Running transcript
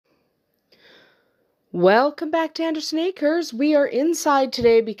Welcome back to Anderson Acres. We are inside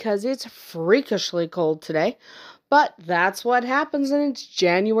today because it's freakishly cold today, but that's what happens and it's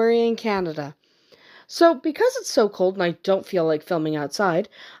January in Canada. So, because it's so cold and I don't feel like filming outside,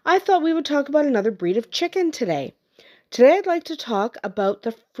 I thought we would talk about another breed of chicken today. Today I'd like to talk about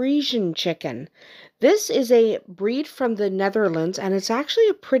the Friesian chicken. This is a breed from the Netherlands and it's actually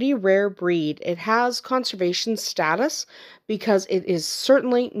a pretty rare breed. It has conservation status because it is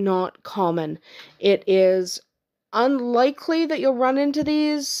certainly not common. It is unlikely that you'll run into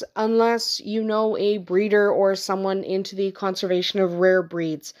these unless you know a breeder or someone into the conservation of rare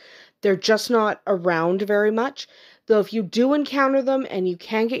breeds. They're just not around very much, though if you do encounter them and you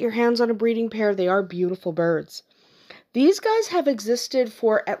can get your hands on a breeding pair, they are beautiful birds. These guys have existed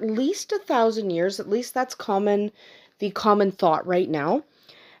for at least 1,000 years. At least that's the common thought right now.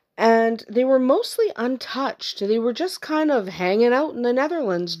 And they were mostly untouched. They were just kind of hanging out in the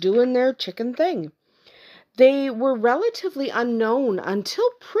Netherlands doing their chicken thing. They were relatively unknown until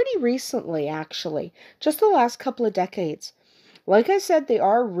pretty recently, actually, just the last couple of decades. Like I said, they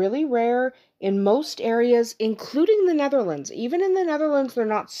are really rare in most areas, including the Netherlands. Even in the Netherlands, they're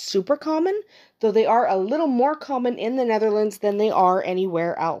not super common, though they are a little more common in the Netherlands than they are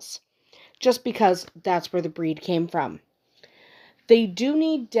anywhere else, just because that's where the breed came from. They do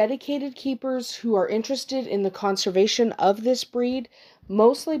need dedicated keepers who are interested in the conservation of this breed,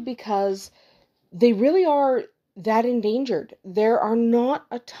 mostly because they really are that endangered. There are not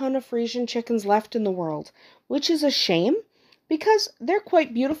a ton of Friesian chickens left in the world, which is a shame because they're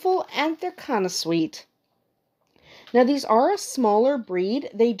quite beautiful and they're kind of sweet. Now, these are a smaller breed.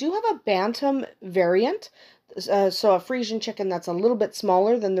 They do have a bantam variant, so a Friesian chicken that's a little bit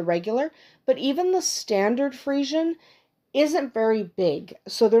smaller than the regular, but even the standard Friesian isn't very big.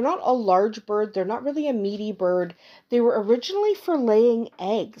 So they're not a large bird. They're not really a meaty bird. They were originally for laying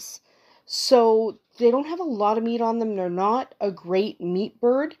eggs. So they don't have a lot of meat on them. They're not a great meat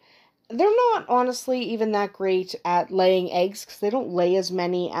bird. They're not honestly even that great at laying eggs because they don't lay as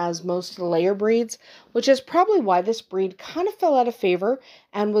many as most of the layer breeds, which is probably why this breed kind of fell out of favor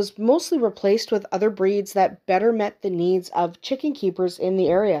and was mostly replaced with other breeds that better met the needs of chicken keepers in the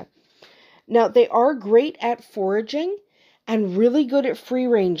area. Now, they are great at foraging and really good at free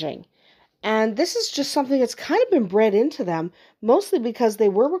ranging. And this is just something that's kind of been bred into them, mostly because they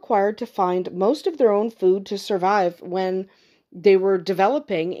were required to find most of their own food to survive when they were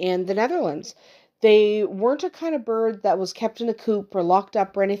developing in the Netherlands. They weren't a kind of bird that was kept in a coop or locked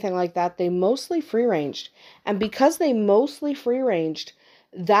up or anything like that. They mostly free ranged. And because they mostly free ranged,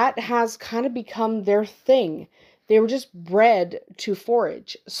 that has kind of become their thing. They were just bred to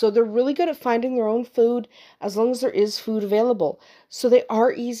forage. So they're really good at finding their own food as long as there is food available. So they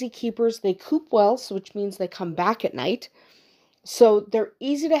are easy keepers. They coop well, so which means they come back at night. So they're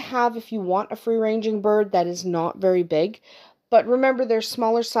easy to have if you want a free-ranging bird that is not very big. But remember, their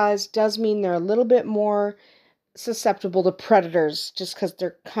smaller size does mean they're a little bit more susceptible to predators just because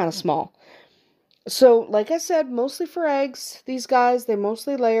they're kind of small. So, like I said, mostly for eggs. These guys, they're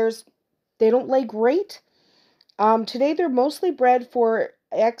mostly layers. They don't lay great. Today they're mostly bred for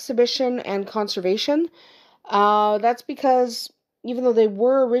exhibition and conservation. That's because even though they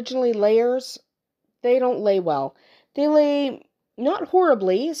were originally layers, they don't lay well. They lay not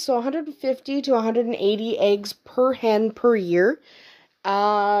horribly, so 150 to 180 eggs per hen per year.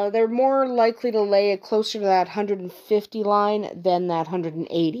 They're more likely to lay closer to that 150 line than that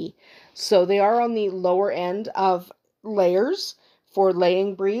 180. So they are on the lower end of layers for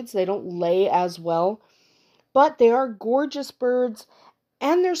laying breeds. They don't lay as well, but they are gorgeous birds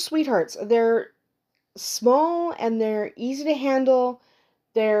and they're sweethearts. They're small and they're easy to handle.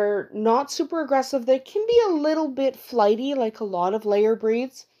 They're not super aggressive. They can be a little bit flighty, like a lot of layer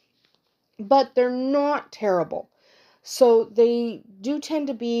breeds, but they're not terrible. So they do tend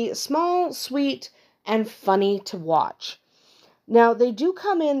to be small, sweet, and funny to watch. Now, they do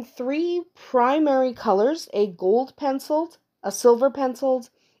come in three primary colors: a gold penciled, a silver penciled,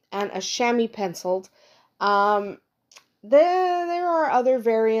 and a chamois penciled. Um, there are other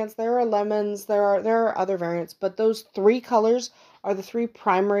variants. There are lemons. There are other variants, but those three colors are the three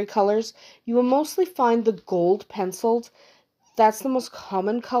primary colors. You will mostly find the gold penciled. That's the most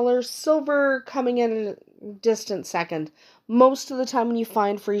common color. Silver coming in a distant second. Most of the time when you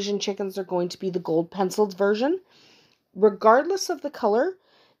find Friesian chickens, they're going to be the gold penciled version. Regardless of the color,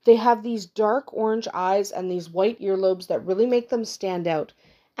 they have these dark orange eyes and these white earlobes that really make them stand out.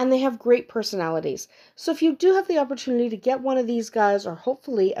 And they have great personalities. So if you do have the opportunity to get one of these guys, or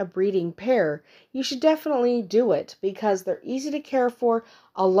hopefully a breeding pair, you should definitely do it because they're easy to care for,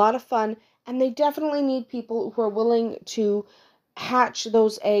 a lot of fun, and they definitely need people who are willing to hatch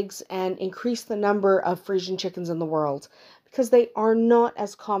those eggs and increase the number of Friesian chickens in the world, because they are not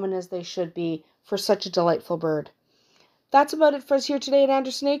as common as they should be for such a delightful bird. That's about it for us here today at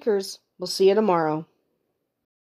Anderson Acres. We'll see you tomorrow.